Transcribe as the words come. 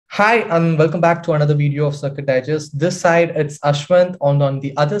Hi, and welcome back to another video of CircuitDigest. This side, it's Ashwant. On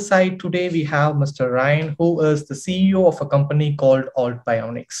the other side, today we have Mr. Ryan, who is the CEO of a company called Alt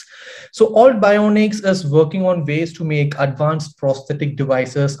Bionics. So Alt Bionics is working on ways to make advanced prosthetic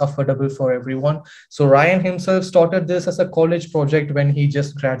devices affordable for everyone. So Ryan himself started this as a college project when he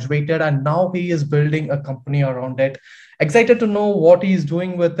just graduated, and now he is building a company around it. Excited to know what he's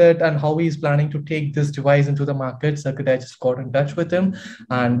doing with it and how he's planning to take this device into the market. CircuitDigest got in touch with him,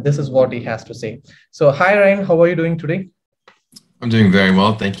 and this is what he has to say. So, hi Ryan, how are you doing today? I'm doing very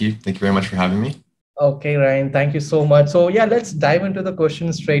well. Thank you. Thank you very much for having me. Okay, Ryan, thank you so much. So, yeah, let's dive into the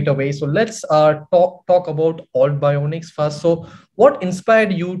question straight away. So, let's talk about Alt Bionics first. So, what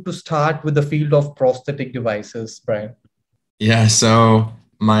inspired you to start with the field of prosthetic devices, Brian? Yeah, so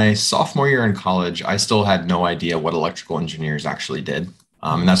my sophomore year in college, I still had no idea what electrical engineers actually did.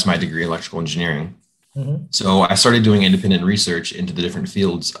 And that's my degree, electrical engineering. Mm-hmm. So I started doing independent research into the different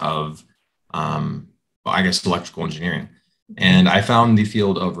fields of, electrical engineering. And I found the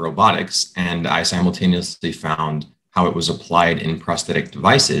field of robotics, and I simultaneously found how it was applied in prosthetic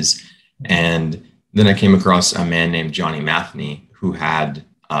devices. And then I came across a man named Johnny Matheny, who had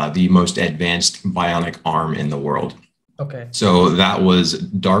the most advanced bionic arm in the world. Okay. So that was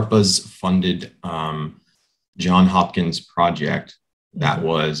DARPA's funded John Hopkins project that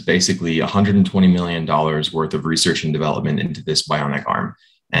was basically $120 million worth of research and development into this bionic arm.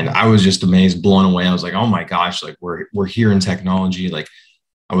 And I was just amazed, blown away. I was like, oh my gosh, like we're here in technology. Like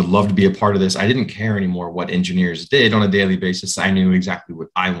I would love to be a part of this. I didn't care anymore what engineers did on a daily basis. I knew exactly what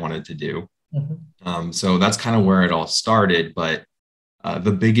I wanted to do. So that's kind of where it all started. But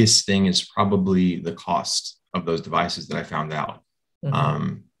the biggest thing is probably the cost of those devices that I found out.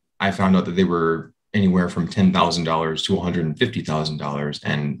 I found out that they were anywhere from $10,000 to $150,000.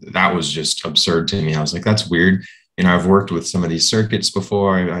 And that was just absurd to me. I was like, that's weird. You know, I've worked with some of these circuits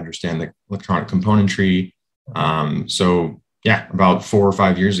before. I understand the electronic componentry. So yeah, about 4 or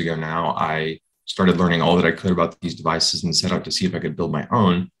 5 years ago now, I started learning all that I could about these devices and set out to see if I could build my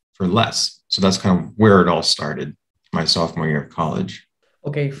own for less. So that's kind of where it all started, my sophomore year of college.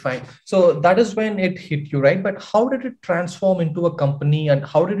 Okay, fine. So that is when it hit you, right? But how did it transform into a company, and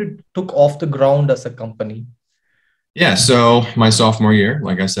how did it took off the ground as a company? Yeah, so my sophomore year,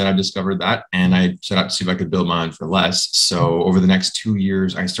 like I said, I discovered that and I set out to see if I could build my own for less. So over the next 2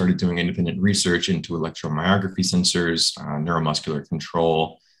 years, I started doing independent research into electromyography sensors, neuromuscular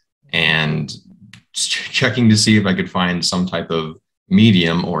control, and checking to see if I could find some type of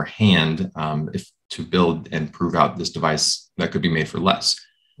medium or hand to build and prove out this device that could be made for less.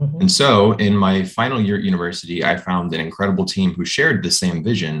 And so in my final year at university, I found an incredible team who shared the same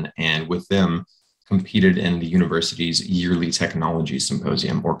vision, and with them competed in the university's yearly technology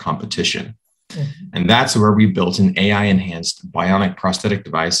symposium or competition. And that's where we built an AI enhanced bionic prosthetic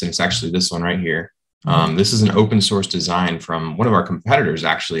device. And it's actually this one right here. This is an open source design from one of our competitors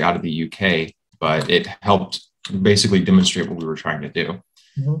actually out of the UK, but it helped basically demonstrate what we were trying to do.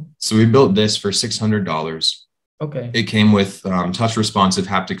 So we built this for $600. Okay. It came with touch responsive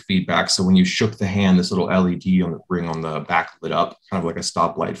haptic feedback. So when you shook the hand, this little LED on the ring on the back lit up, kind of like a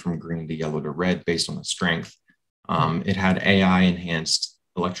stoplight from green to yellow to red based on the strength. It had AI enhanced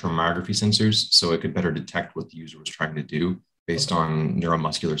electromyography sensors, so it could better detect what the user was trying to do based on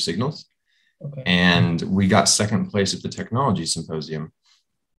neuromuscular signals. Okay. And we got second place at the technology symposium.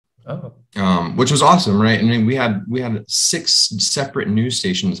 Oh. Which was awesome, right? I mean, we had 6 separate news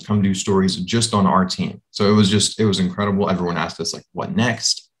stations come do stories just on our team. So it was incredible. Everyone asked us like, what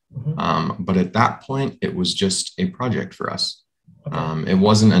next? But at that point, it was just a project for us. It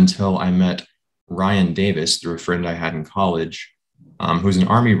wasn't until I met Ryan Davis through a friend I had in college, who's an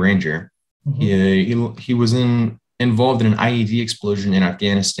Army Ranger. He was involved in an IED explosion in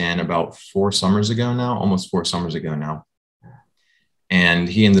Afghanistan about 4 summers ago now, almost 4 summers ago now. And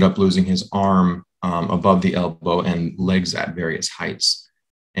he ended up losing his arm above the elbow and legs at various heights.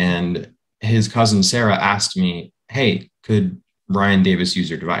 And his cousin Sarah asked me, hey, could Ryan Davis use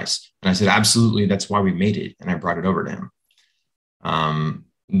your device? And I said, absolutely, that's why we made it. And I brought it over to him.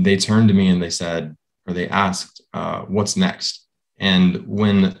 They turned to me and they asked, what's next? And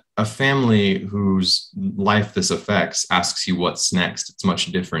when a family whose life this affects asks you what's next, it's much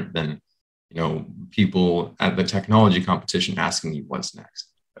different than people at the technology competition asking you what's next.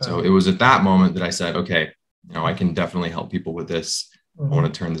 So it was at that moment that I said, okay, I can definitely help people with this. I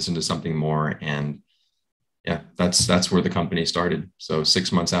want to turn this into something more. And yeah, that's where the company started. So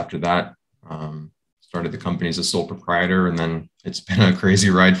 6 months after that, started the company as a sole proprietor, and then it's been a crazy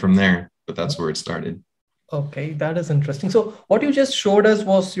ride from there, but that's where it started. Okay, that is interesting. So what you just showed us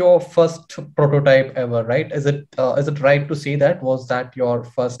was your first prototype ever, right? Is it right to say that? Was that your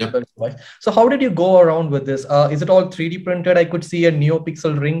first Yep. build device? So how did you go around with this? Is it all 3D printed? I could see a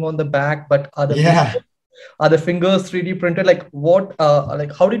NeoPixel ring on the back, but Yeah. are the fingers 3D printed? Like what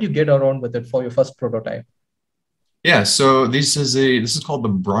like how did you get around with it for your first prototype? Yeah. So this is called the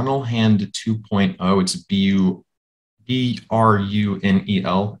Brunel Hand 2.0. It's Brunel,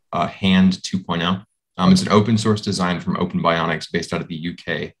 Hand 2.0. It's Okay. an open source design from Open Bionics based out of the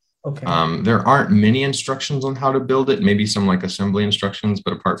UK. Okay. There aren't many instructions on how to build it, maybe some like assembly instructions,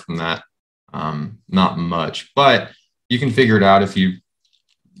 but apart from that, not much. But you can figure it out if you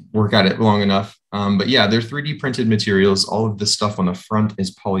work at it long enough. But yeah, they're 3D printed materials. All of this stuff on the front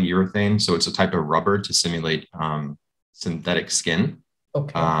is polyurethane. So it's a type of rubber to simulate synthetic skin.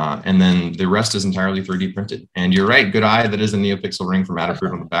 Okay. And then the rest is entirely 3D printed. And you're right, good eye, that is a NeoPixel ring from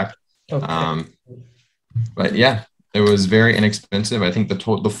Adafruit on the back. Okay. But yeah, it was very inexpensive. I think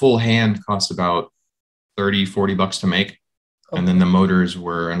the full hand cost about 30, $40 to make. And then the motors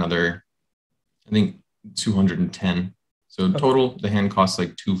were another, I think 210. So total, the hand costs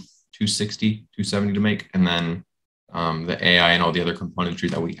like 260, 270 to make. And then the AI and all the other componentry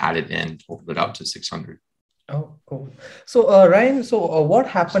that we added in totaled it out to 600. Oh, cool. So, Ryan, so what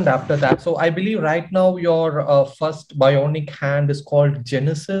happened after that? So, I believe right now your first bionic hand is called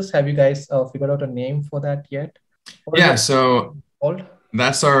Genesis. Have you guys figured out a name for that yet? Or is Yeah, it so called?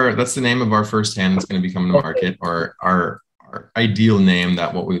 that's the name of our first hand that's going to be coming to Okay. market, or our ideal name,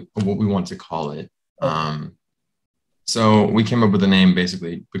 that what we want to call it. Okay. So we came up with a name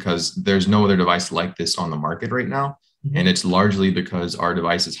basically because there's no other device like this on the market right now. And it's largely because our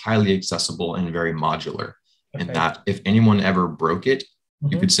device is highly accessible and very modular. And Okay. that if anyone ever broke it,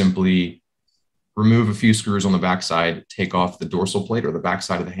 you could simply remove a few screws on the backside, take off the dorsal plate or the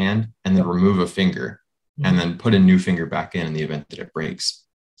backside of the hand, and then remove a finger, and then put a new finger back in the event that it breaks.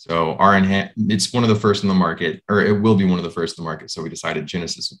 So it's one of the first in the market, or it will be one of the first in the market. So we decided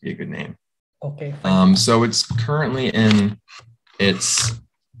Genesis would be a good name. Okay. Fine. So it's currently in its,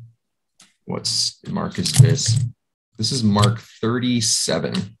 what's mark is this? This is mark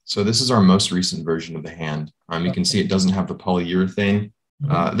 37. So this is our most recent version of the hand. You can see it doesn't have the polyurethane.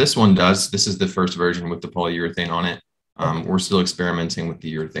 This one does. This is the first version with the polyurethane on it. We're still experimenting with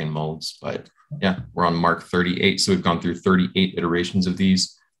the urethane molds, but yeah, we're on mark 38. So we've gone through 38 iterations of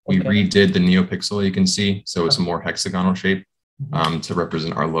these. We redid the NeoPixel, you can see. So it's a more hexagonal shape to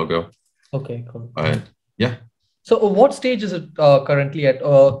represent our logo. Okay, cool. But yeah. So what stage is it currently at?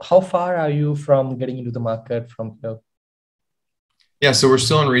 How far are you from getting into the market from here? Yeah, so we're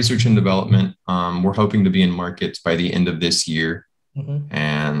still in research and development. We're hoping to be in markets by the end of this year.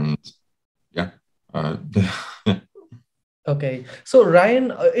 And yeah. Okay. So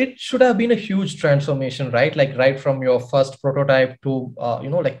Ryan, it should have been a huge transformation, right? Like right from your first prototype to,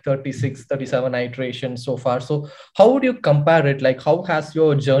 like 36, 37 iterations so far. So how would you compare it? Like how has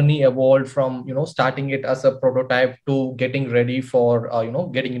your journey evolved from, starting it as a prototype to getting ready for,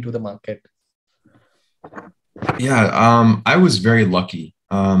 getting into the market? Yeah, I was very lucky.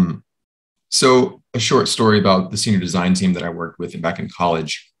 So a short story about the senior design team that I worked with back in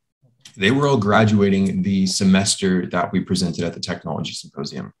college. They were all graduating the semester that we presented at the technology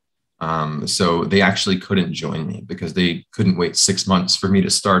symposium. So they actually couldn't join me because they couldn't wait 6 months for me to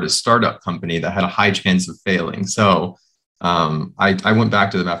start a startup company that had a high chance of failing. So I went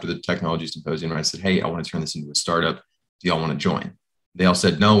back to them after the technology symposium and I said, hey, I want to turn this into a startup. Do y'all want to join? They all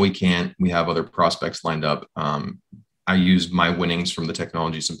said, no, we can't. We have other prospects lined up. I used my winnings from the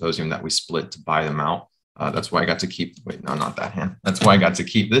technology symposium that we split to buy them out. That's why I got to keep, wait, no, not that hand. That's why I got to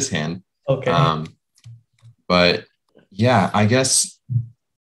keep this hand. Okay. But yeah, I guess,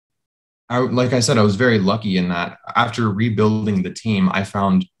 like I said, I was very lucky in that after rebuilding the team, I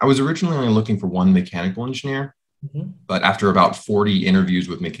was originally only looking for one mechanical engineer, but after about 40 interviews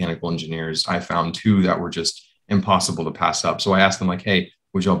with mechanical engineers, I found two that were just impossible to pass up. So I asked them like, hey,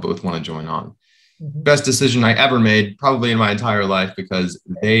 would y'all both want to join on? Best decision I ever made, probably in my entire life, because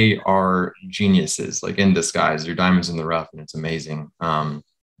they are geniuses, like in disguise. They're diamonds in the rough, and it's amazing.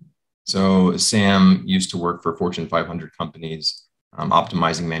 So Sam used to work for Fortune 500 companies,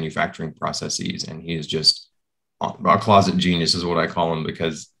 optimizing manufacturing processes, and he is just a closet genius, is what I call him,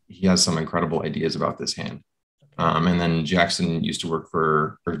 because he has some incredible ideas about this hand. And then Jackson used to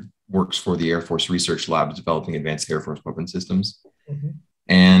works for the Air Force Research Lab, developing advanced Air Force weapon systems.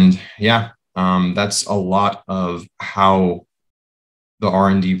 And yeah. That's a lot of how the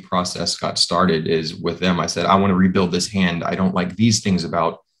R&D process got started, is with them. I said, I want to rebuild this hand. I don't like these things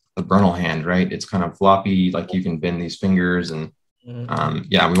about the Brunel hand, right? It's kind of floppy, like you can bend these fingers, and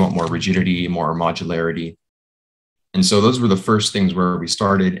yeah, we want more rigidity, more modularity. And so those were the first things where we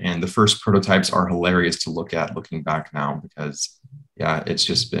started. And the first prototypes are hilarious to look at looking back now, because yeah, it's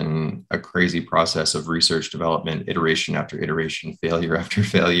just been a crazy process of research, development, iteration after iteration, failure after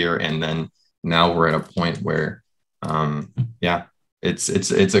failure. And then now we're at a point where, yeah, it's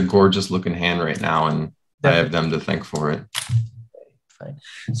a gorgeous looking hand right now. And definitely. I have them to thank for it. Fine.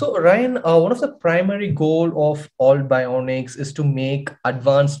 So Ryan, one of the primary goal of Alt Bionics is to make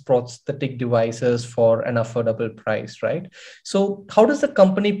advanced prosthetic devices for an affordable price, right? So how does the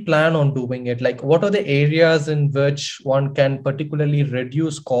company plan on doing it? Like, what are the areas in which one can particularly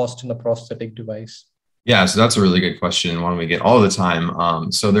reduce cost in a prosthetic device? Yeah, so that's a really good question, one we get all the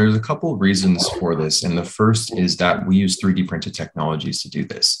time. So there's a couple of reasons for this. And the first is that we use 3D printed technologies to do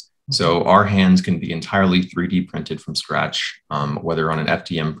this. So our hands can be entirely 3D printed from scratch, whether on an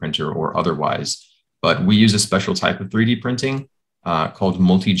FDM printer or otherwise. But we use a special type of 3D printing called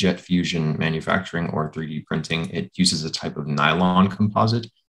multi-jet fusion manufacturing, or 3D printing. It uses a type of nylon composite.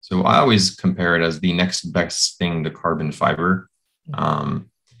 So I always compare it as the next best thing to carbon fiber.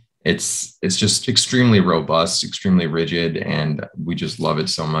 It's just extremely robust, extremely rigid, and we just love it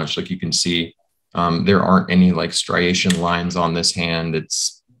so much. Like you can see, there aren't any like striation lines on this hand.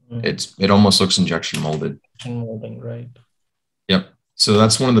 It almost looks injection molded. Injection molding, right? Yep. So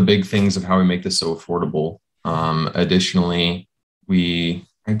that's one of the big things of how we make this so affordable. Additionally, we're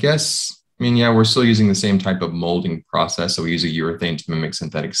still using the same type of molding process. So we use a urethane to mimic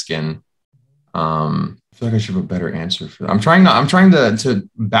synthetic skin. I feel like I should have a better answer for that. I'm trying to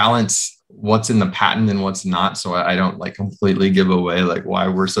balance what's in the patent and what's not, so I don't like completely give away like why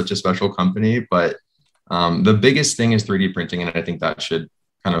we're such a special company. But the biggest thing is 3D printing, and I think that should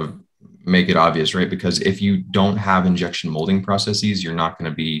kind of make it obvious, right? Because if you don't have injection molding processes, you're not going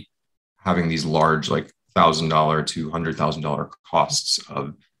to be having these large, like $1,000 to $100,000 costs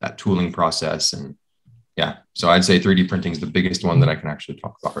of that tooling process. And yeah, so I'd say 3D printing is the biggest one that I can actually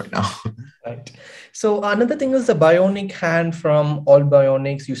talk about right now. Right. So another thing is the bionic hand from Alt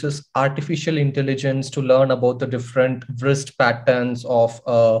Bionics uses artificial intelligence to learn about the different wrist patterns of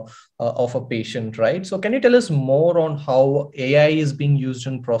a patient, right? So can you tell us more on how AI is being used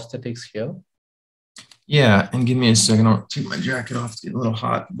in prosthetics here? Yeah, and give me a second. I'll take my jacket off. It's getting a little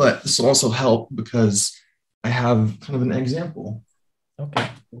hot, but this will also help because I have kind of an example. Okay.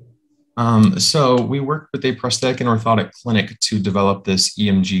 So we worked with a prosthetic and orthotic clinic to develop this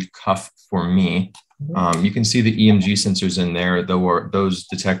EMG cuff for me. You can see the EMG sensors in there. Those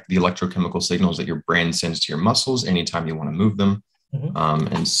detect the electrochemical signals that your brain sends to your muscles anytime you want to move them.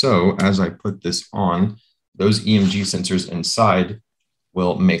 And so as I put this on, those EMG sensors inside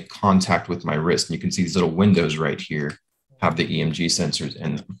will make contact with my wrist. And you can see these little windows right here have the EMG sensors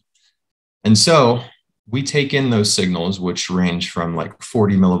in them. And so we take in those signals, which range from like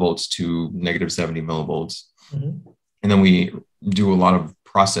 40 millivolts to negative 70 millivolts. And then we do a lot of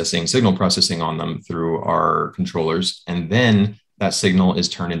signal processing on them through our controllers. And then that signal is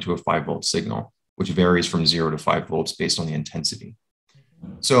turned into a 5-volt signal, which varies from 0 to 5 volts based on the intensity.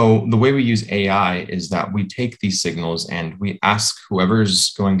 So the way we use AI is that we take these signals and we ask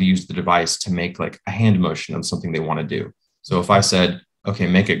whoever's going to use the device to make like a hand motion of something they want to do. So if I said, okay,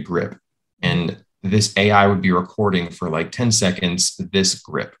 make a grip, and this AI would be recording for like 10 seconds, this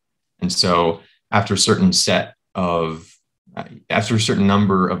grip. And so after a certain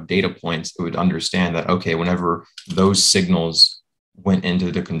number of data points, it would understand that, okay, whenever those signals went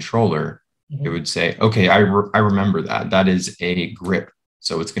into the controller, it would say, okay, I remember that is a grip.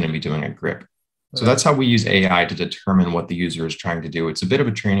 So it's going to be doing a grip. So that's how we use AI to determine what the user is trying to do. It's a bit of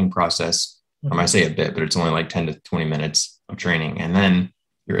a training process. I say a bit, but it's only like 10 to 20 minutes of training. And then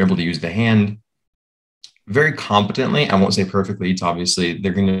you're able to use the hand very competently. I won't say perfectly. It's obviously,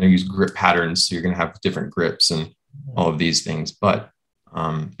 they're going to use grip patterns. So you're going to have different grips and all of these things. But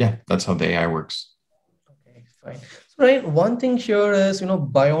yeah, that's how the AI works. Okay, fine. So, right, one thing here is,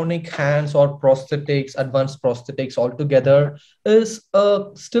 bionic hands or prosthetics, advanced prosthetics altogether is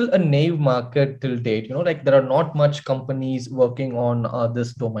still a naive market till date. Like there are not much companies working on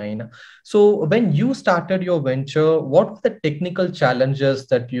this domain. So when you started your venture, what were the technical challenges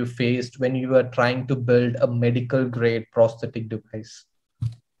that you faced when you were trying to build a medical grade prosthetic device?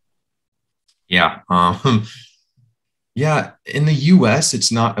 Yeah. Yeah, in the US,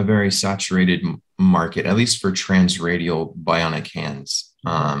 it's not a very saturated market, at least for transradial bionic hands.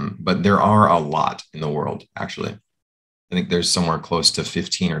 But there are a lot in the world, actually. I think there's somewhere close to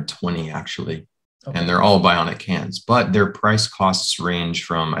 15 or 20, actually. Okay. And they're all bionic hands. But their price costs range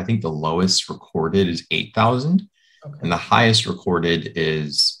from, I think the lowest recorded is 8,000. Okay. And the highest recorded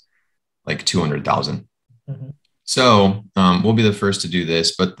is like 200,000. So we'll be the first to do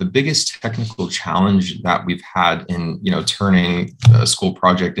this, but the biggest technical challenge that we've had in, turning a school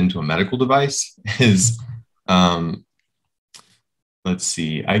project into a medical device is, let's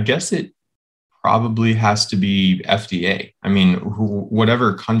see, I guess it probably has to be FDA. I mean,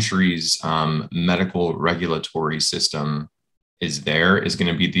 whatever country's medical regulatory system is there is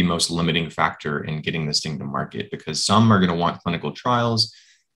going to be the most limiting factor in getting this thing to market, because some are going to want clinical trials.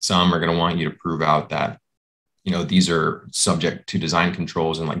 Some are going to want you to prove out that, these are subject to design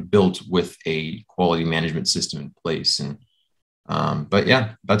controls and like built with a quality management system in place. And, but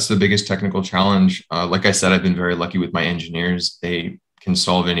yeah, that's the biggest technical challenge. Like I said, I've been very lucky with my engineers. They can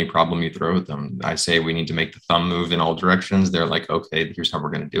solve any problem you throw at them. I say we need to make the thumb move in all directions. They're like, okay, here's how we're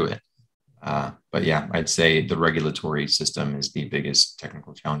going to do it. But yeah, I'd say the regulatory system is the biggest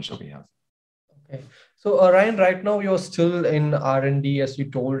technical challenge that we have. Okay. So Ryan, right now you're still in R&D, as you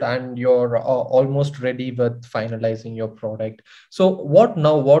told, and you're almost ready with finalizing your product. So what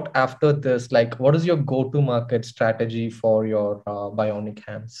now? What after this? Like, what is your go-to-market strategy for your bionic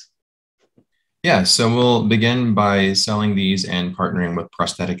hands? Yeah, so we'll begin by selling these and partnering with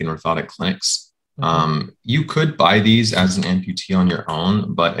prosthetic and orthotic clinics. You could buy these as an amputee on your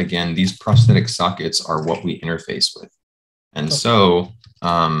own, but again, these prosthetic sockets are what we interface with. And so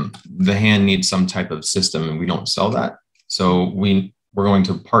the hand needs some type of system, and we don't sell that. So we're going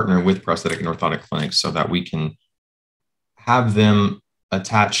to partner with prosthetic and orthotic clinics so that we can have them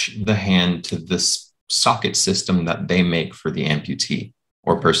attach the hand to this socket system that they make for the amputee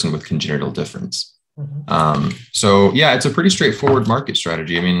or person with congenital difference. So yeah, it's a pretty straightforward market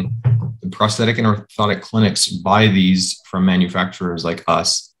strategy. I mean, prosthetic and orthotic clinics buy these from manufacturers like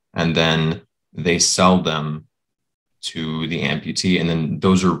us, and then they sell them to the amputee, and then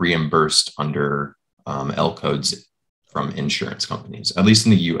those are reimbursed under L codes from insurance companies, at least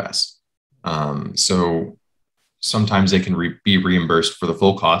in the US. So sometimes they can be reimbursed for the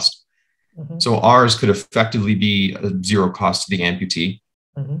full cost. So ours could effectively be zero cost to the amputee,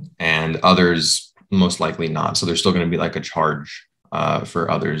 and others most likely not. So there's still going to be like a charge for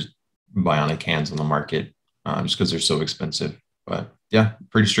others bionic hands on the market, just because they're so expensive. But yeah,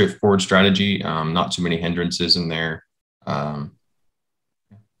 pretty straightforward strategy. Not too many hindrances in there.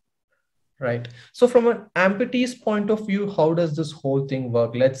 Right. So from an amputee's point of view, how does this whole thing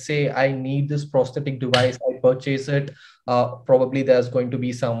work? Let's say I need this prosthetic device, I purchase it. Probably there's going to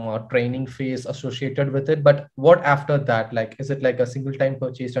be some training phase associated with it. But what after that? Like, is it like a single time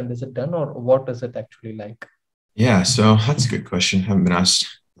purchase and is it done, or what is it actually like? Yeah, so that's a good question. I haven't been asked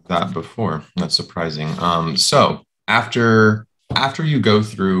that before. That's surprising. So after you go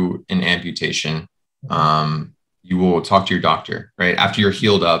through an amputation, you will talk to your doctor, right? After you're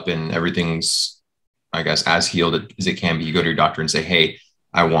healed up and everything's, I guess, as healed as it can be, you go to your doctor and say, hey,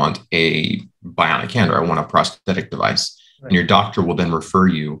 I want a bionic hand, or I want a prosthetic device. Right. And your doctor will then refer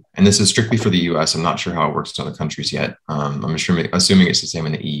you. And this is strictly for the US. I'm not sure how it works in other countries yet. I'm assuming it's the same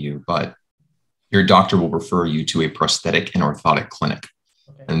in the EU, but your doctor will refer you to a prosthetic and orthotic clinic.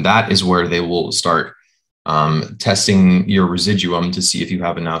 Okay. And that is where they will start testing your residuum to see if you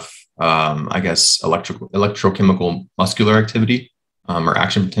have enough I guess, electrochemical muscular activity or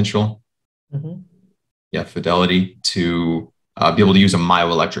action potential. Yeah, fidelity to be able to use a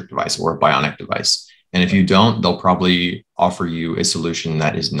myoelectric device or a bionic device. And if you don't, they'll probably offer you a solution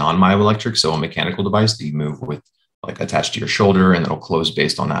that is non-myoelectric, so a mechanical device that you move with, like attached to your shoulder, and it'll close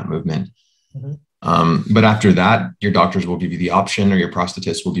based on that movement. But after that, your doctors will give you the option, or your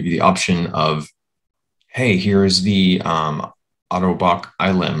prosthetist will give you the option of, hey, here is the Autobach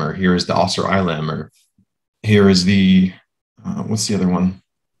iLim, or here is the Osser iLim, or here is the, what's the other one?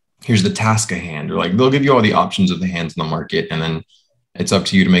 Here's the Tasca hand, or like they'll give you all the options of the hands in the market. And then it's up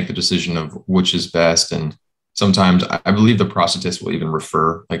to you to make the decision of which is best. And sometimes I believe the prosthetist will even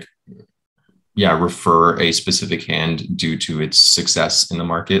refer a specific hand due to its success in the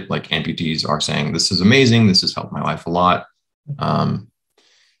market. Like amputees are saying, this is amazing. This has helped my life a lot.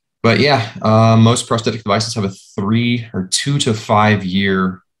 But yeah, most prosthetic devices have a 2 to 5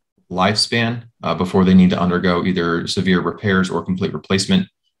 year lifespan before they need to undergo either severe repairs or complete replacement.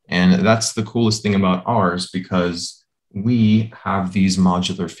 And that's the coolest thing about ours, because we have these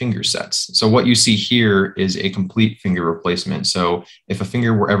modular finger sets. So what you see here is a complete finger replacement. So if a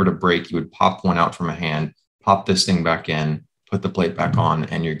finger were ever to break, you would pop one out from a hand, pop this thing back in, put the plate back on,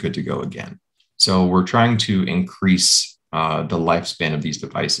 and you're good to go again. So we're trying to increase the lifespan of these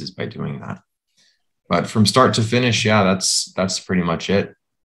devices by doing that. But from start to finish, yeah, that's pretty much it.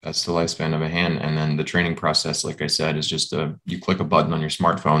 That's the lifespan of a hand. And then the training process, like I said, is just you click a button on your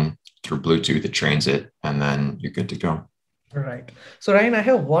smartphone through Bluetooth, it trains it, and then you're good to go. Right. So Ryan, I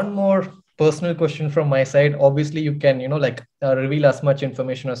have one more personal question from my side. Obviously, you can, reveal as much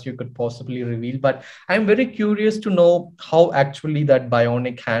information as you could possibly reveal. But I'm very curious to know how actually that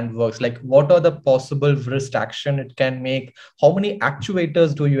bionic hand works. Like, what are the possible wrist action it can make? How many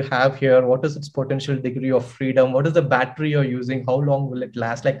actuators do you have here? What is its potential degree of freedom? What is the battery you're using? How long will it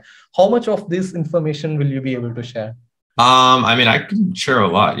last? Like, how much of this information will you be able to share? I mean, I can share a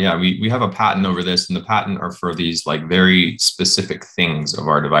lot. Yeah, we have a patent over this, and the patent are for these like very specific things of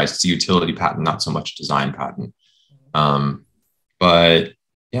our device. It's a utility patent, not so much design patent. But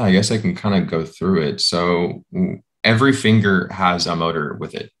yeah, I guess I can kind of go through it. So every finger has a motor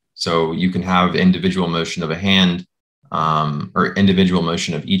with it. So you can have individual motion of a hand, or individual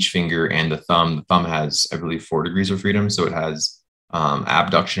motion of each finger and the thumb. The thumb has, I believe, 4 degrees of freedom. So it has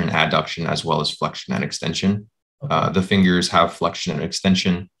abduction and adduction, as well as flexion and extension. The fingers have flexion and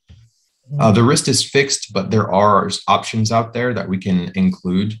extension. The wrist is fixed, but there are options out there that we can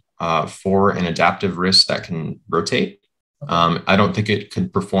include for an adaptive wrist that can rotate. I don't think it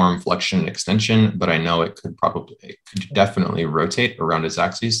could perform flexion and extension, but I know it could definitely rotate around its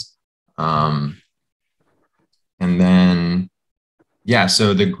axis. And then, yeah,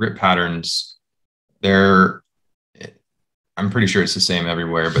 so the grip patterns, I'm pretty sure it's the same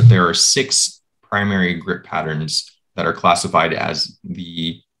everywhere, but there are 6 primary grip patterns that are classified as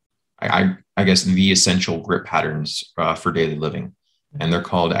I guess the essential grip patterns for daily living. And they're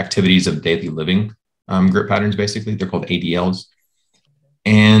called activities of daily living grip patterns, basically. They're called ADLs.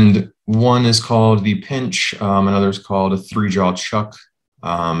 And one is called the pinch, another is called a 3-jaw chuck.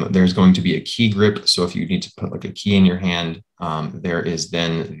 There's going to be a key grip. So if you need to put like a key in your hand, there is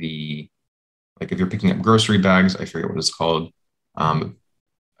then like if you're picking up grocery bags, I forget what it's called. And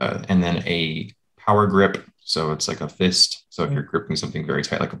then a power grip. So it's like a fist. So if you're gripping something very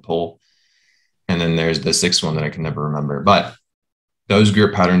tight, like a pull. And then there's the 6th one that I can never remember. But those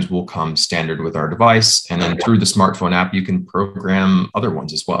grip patterns will come standard with our device. And then through the smartphone app, you can program other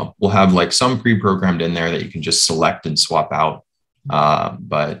ones as well. We'll have like some pre-programmed in there that you can just select and swap out.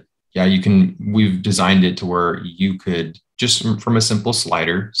 But yeah, we've designed it to where you could just from a simple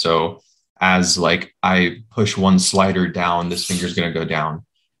slider. So as like I push one slider down, this finger is going to go down.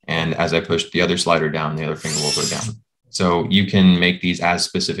 And as I push the other slider down, the other finger will go down. So you can make these as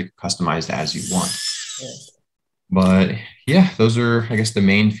specific, customized as you want. Yes. But yeah, those are, I guess, the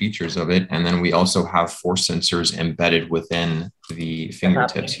main features of it. And then we also have force sensors embedded within the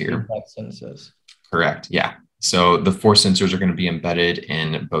fingertips here. Sensors. Correct. Yeah. So the force sensors are going to be embedded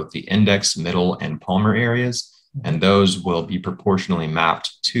in both the index, middle, and palmar areas. And those will be proportionally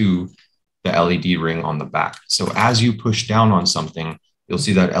mapped to the LED ring on the back. So as you push down on something, you'll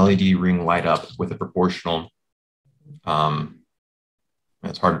see that LED ring light up with a proportional,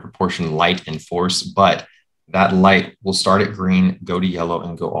 it's hard to proportion light and force, but that light will start at green, go to yellow,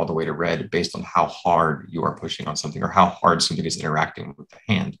 and go all the way to red based on how hard you are pushing on something or how hard something is interacting with the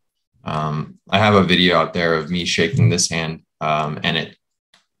hand. I have a video out there of me shaking this hand, and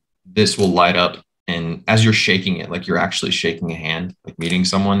this will light up. And as you're shaking it, like you're actually shaking a hand, like meeting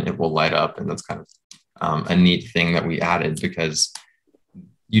someone, it will light up. And that's kind of a neat thing that we added, because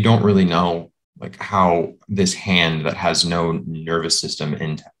you don't really know like how this hand that has no nervous system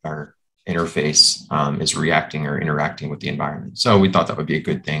or interface is reacting or interacting with the environment. So we thought that would be a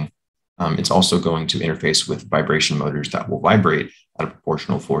good thing. It's also going to interface with vibration motors that will vibrate at a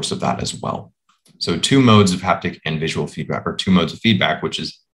proportional force of that as well. So 2 modes of haptic and visual feedback, or 2 modes of feedback, which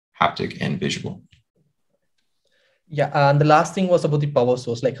is haptic and visual. Yeah, and the last thing was about the power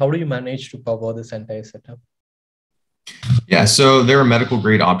source. Like, how do you manage to power this entire setup? Yeah, so there are medical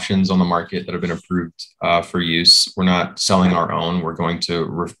grade options on the market that have been approved for use. We're not selling our own. We're going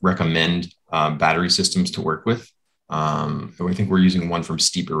to recommend battery systems to work with. I think we're using one from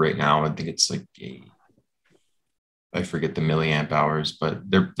Steeper right now. I think it's like I forget the milliamp hours, but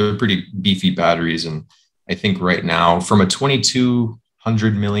they're pretty beefy batteries. And I think right now from a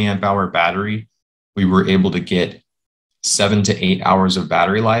 2200 milliamp hour battery, we were able to get 7 to 8 hours of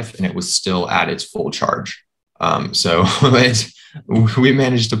battery life, and it was still at its full charge. So we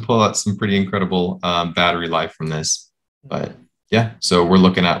managed to pull out some pretty incredible battery life from this. But yeah, so we're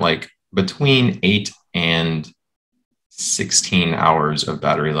looking at like between 8 and 16 hours of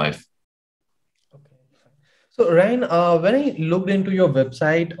battery life. So Ryan, when I looked into your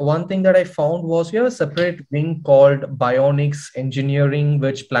website, one thing that I found was you have a separate wing called Bionics Engineering,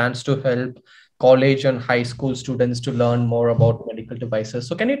 which plans to help college and high school students to learn more about medical devices.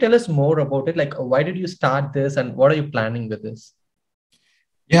 So can you tell us more about it? Like, why did you start this and what are you planning with this?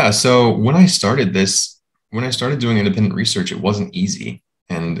 Yeah, so when I started doing independent research, it wasn't easy.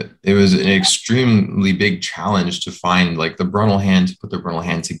 And it was an extremely big challenge to find like the Brunel hand, to put the Brunel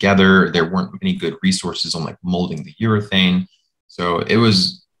hand together. There weren't many good resources on like molding the urethane. So it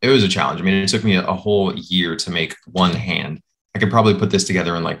was a challenge. I mean, it took me a whole year to make one hand. I could probably put this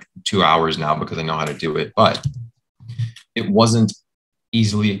together in like 2 hours now because I know how to do it, but it wasn't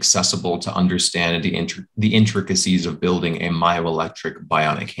easily accessible to understand the intricacies of building a myoelectric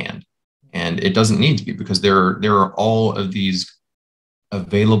bionic hand. And it doesn't need to be, because there are all of these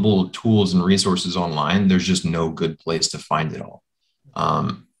available tools and resources online. There's just no good place to find it all.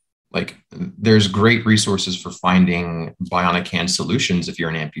 Like there's great resources for finding bionic hand solutions if you're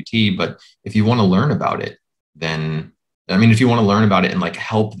an amputee, but if you want to learn about it, then I mean, if you want to learn about it and like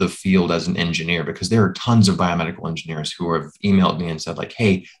help the field as an engineer, because there are tons of biomedical engineers who have emailed me and said like,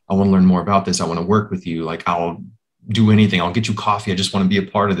 hey, I want to learn more about this. I want to work with you. Like I'll do anything. I'll get you coffee. I just want to be a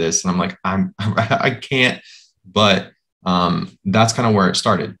part of this. And I'm like, I can't, but that's kind of where it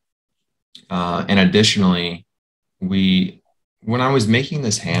started. And additionally, when I was making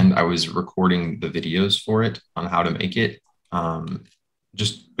this hand, I was recording the videos for it on how to make it,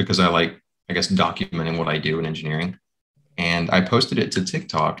 just because I like, I guess, documenting what I do in engineering. And I posted it to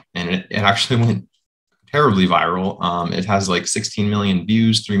TikTok, and it actually went terribly viral. It has like 16 million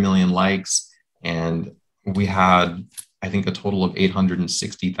views, 3 million likes, and we had, I think, a total of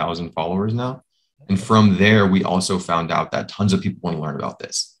 860,000 followers now. And from there, we also found out that tons of people want to learn about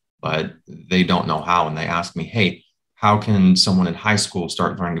this, but they don't know how. And they ask me, hey, how can someone in high school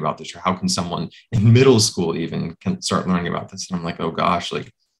start learning about this? Or how can someone in middle school even can start learning about this? And I'm like, oh gosh,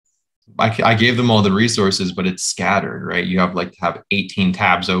 like I gave them all the resources, but it's scattered, right? You have like to have 18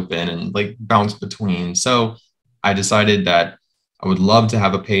 tabs open and like bounce between. So I decided that I would love to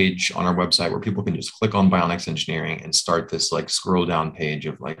have a page on our website where people can just click on Bionics Engineering and start this like scroll down page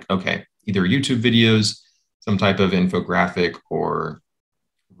of like, okay, either YouTube videos, some type of infographic, or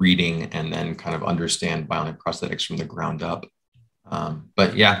reading, and then kind of understand bionic prosthetics from the ground up.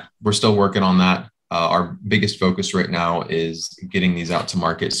 But yeah, we're still working on that. Our biggest focus right now is getting these out to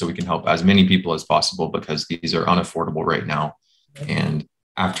market so we can help as many people as possible, because these are unaffordable right now. And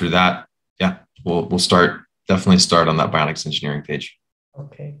after that, yeah, we'll definitely start on that Bionics Engineering page.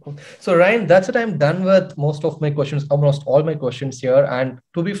 Okay, cool. So Ryan, that's it. I'm done with most of my questions, almost all my questions here. And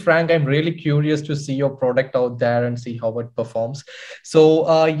to be frank, I'm really curious to see your product out there and see how it performs.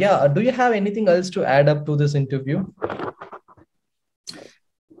 So yeah, do you have anything else to add up to this interview?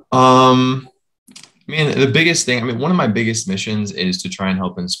 I mean, the biggest thing, I mean, one of my biggest missions is to try and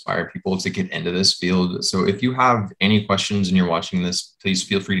help inspire people to get into this field. So if you have any questions and you're watching this, please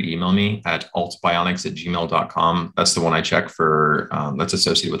feel free to email me at altbionics@gmail.com. That's the one I check for, that's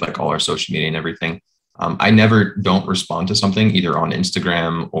associated with like all our social media and everything. I never don't respond to something either on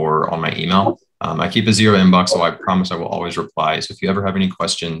Instagram or on my email. I keep a zero inbox, so I promise I will always reply. So if you ever have any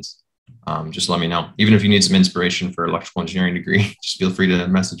questions, just let me know. Even if you need some inspiration for electrical engineering degree, just feel free to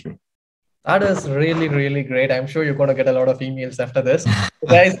message me. That is really, really great. I'm sure you're going to get a lot of emails after this.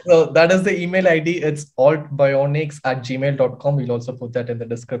 Guys, so that is the email ID. It's altbionics@gmail.com. We'll also put that in the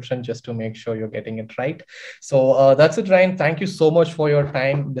description just to make sure you're getting it right. So that's it, Ryan. Thank you so much for your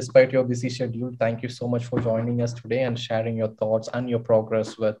time, despite your busy schedule. Thank you so much for joining us today and sharing your thoughts and your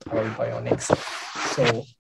progress with Alt Bionics. So